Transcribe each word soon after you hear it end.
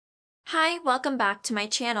Hi, welcome back to my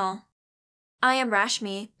channel. I am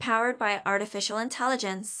Rashmi, powered by artificial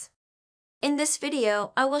intelligence. In this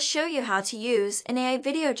video, I will show you how to use an AI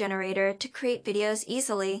video generator to create videos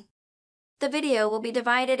easily. The video will be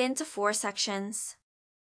divided into 4 sections.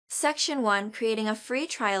 Section 1, creating a free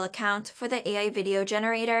trial account for the AI video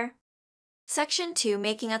generator. Section 2,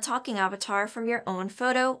 making a talking avatar from your own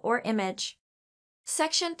photo or image.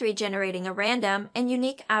 Section 3, generating a random and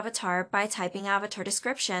unique avatar by typing avatar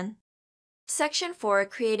description. Section 4,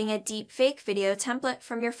 creating a deepfake video template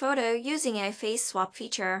from your photo using a face swap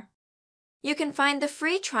feature. You can find the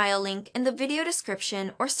free trial link in the video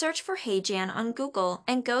description or search for HeyJan on Google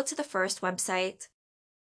and go to the first website.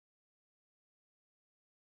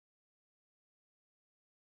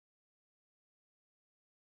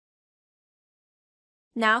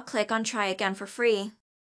 Now click on Try Again for free.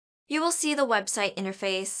 You will see the website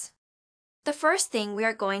interface. The first thing we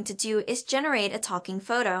are going to do is generate a talking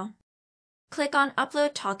photo. Click on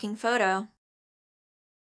Upload Talking Photo.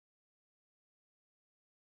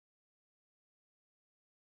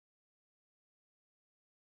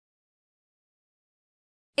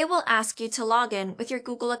 It will ask you to log in with your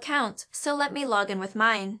Google account, so let me log in with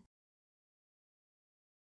mine.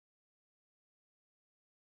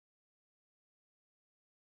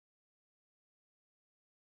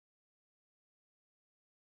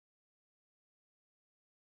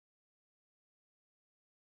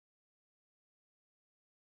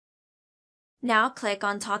 Now click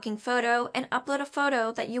on Talking Photo and upload a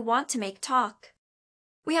photo that you want to make talk.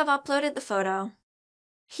 We have uploaded the photo.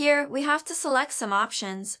 Here, we have to select some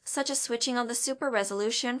options, such as switching on the super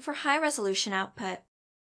resolution for high resolution output.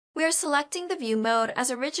 We are selecting the view mode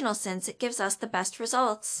as original since it gives us the best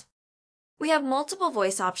results. We have multiple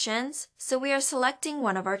voice options, so we are selecting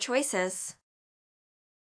one of our choices.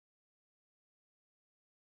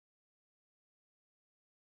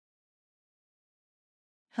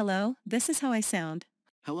 Hello, this is how I sound.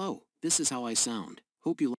 Hello, this is how I sound.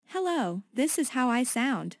 Hope you Hello, this is how I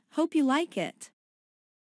sound. Hope you like it.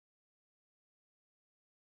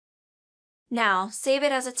 Now, save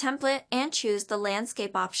it as a template and choose the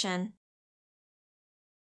landscape option.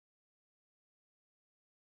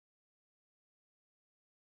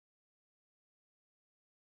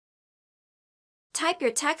 Type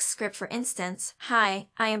your text script, for instance, "Hi,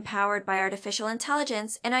 I am powered by artificial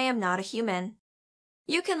intelligence and I am not a human."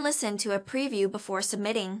 You can listen to a preview before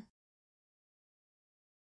submitting.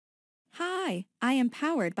 Hi, I am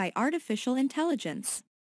powered by artificial intelligence.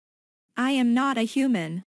 I am not a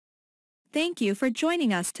human. Thank you for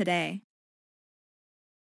joining us today.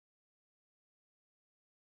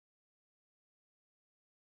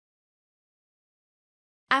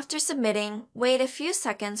 After submitting, wait a few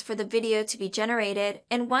seconds for the video to be generated,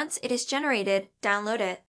 and once it is generated, download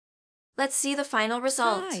it. Let's see the final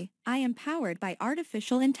result. Hi, I am powered by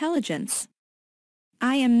artificial intelligence.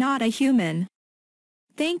 I am not a human.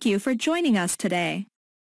 Thank you for joining us today.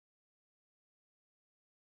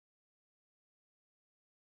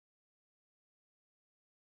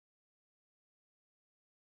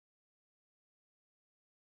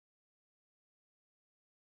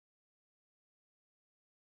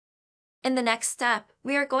 In the next step,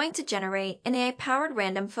 we are going to generate an AI-powered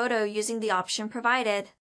random photo using the option provided.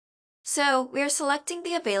 So, we are selecting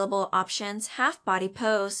the available options: half-body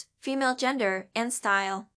pose, female gender, and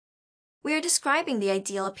style. We are describing the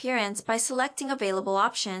ideal appearance by selecting available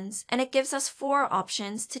options, and it gives us 4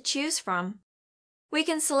 options to choose from. We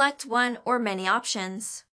can select one or many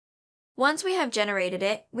options. Once we have generated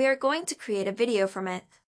it, we are going to create a video from it.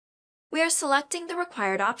 We are selecting the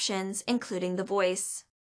required options, including the voice.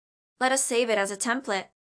 Let us save it as a template.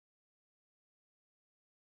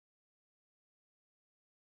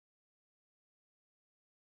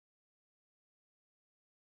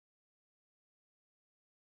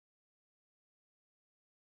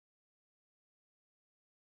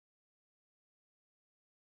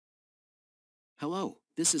 Hello,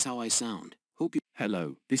 this is how I sound. Hope you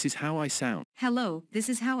Hello, this is how I sound. Hello, this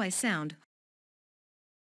is how I sound.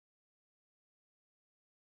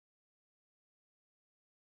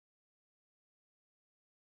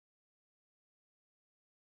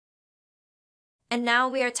 And now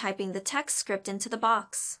we are typing the text script into the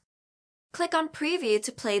box. Click on Preview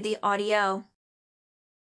to play the audio.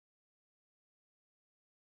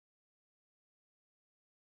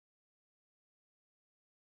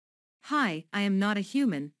 Hi, I am not a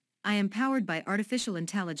human. I am powered by artificial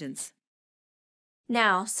intelligence.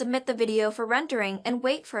 Now, submit the video for rendering and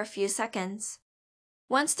wait for a few seconds.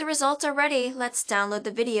 Once the results are ready, let's download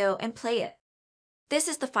the video and play it. This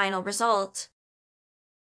is the final result.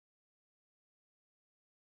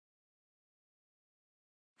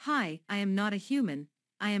 Hi, I am not a human.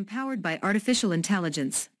 I am powered by artificial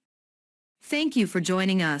intelligence. Thank you for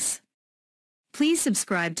joining us. Please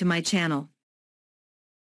subscribe to my channel.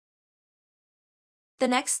 The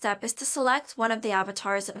next step is to select one of the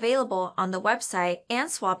avatars available on the website and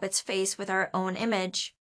swap its face with our own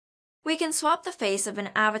image. We can swap the face of an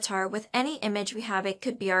avatar with any image we have. It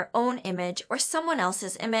could be our own image or someone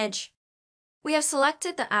else's image. We have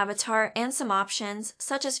selected the avatar and some options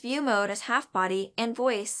such as view mode as half body and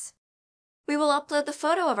voice. We will upload the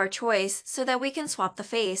photo of our choice so that we can swap the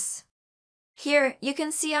face. Here you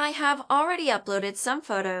can see I have already uploaded some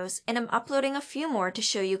photos and am uploading a few more to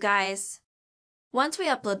show you guys. Once we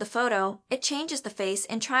upload the photo, it changes the face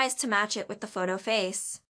and tries to match it with the photo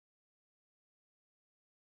face.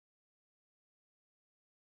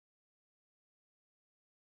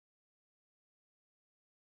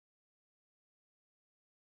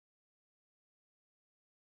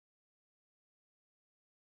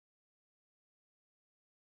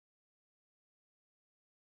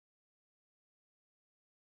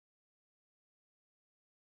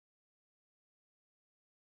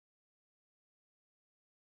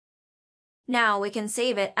 Now we can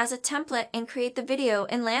save it as a template and create the video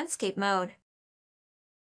in landscape mode.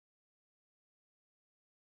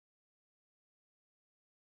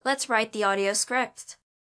 Let's write the audio script.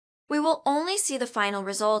 We will only see the final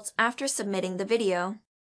results after submitting the video.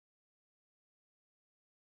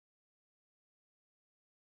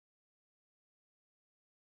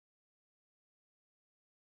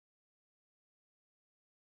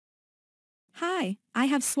 Hi, I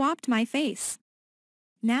have swapped my face.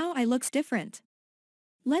 Now I looks different.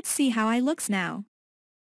 Let's see how I looks now.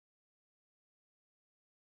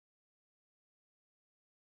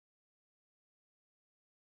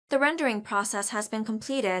 The rendering process has been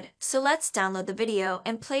completed, so let's download the video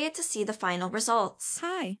and play it to see the final results.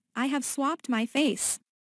 Hi, I have swapped my face.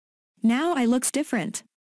 Now I looks different.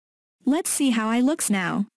 Let's see how I looks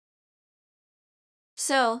now.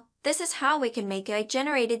 So, this is how we can make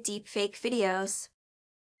AI-generated deepfake videos.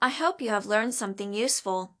 I hope you have learned something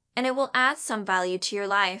useful, and it will add some value to your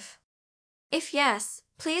life. If yes,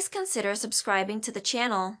 please consider subscribing to the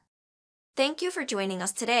channel. Thank you for joining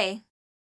us today.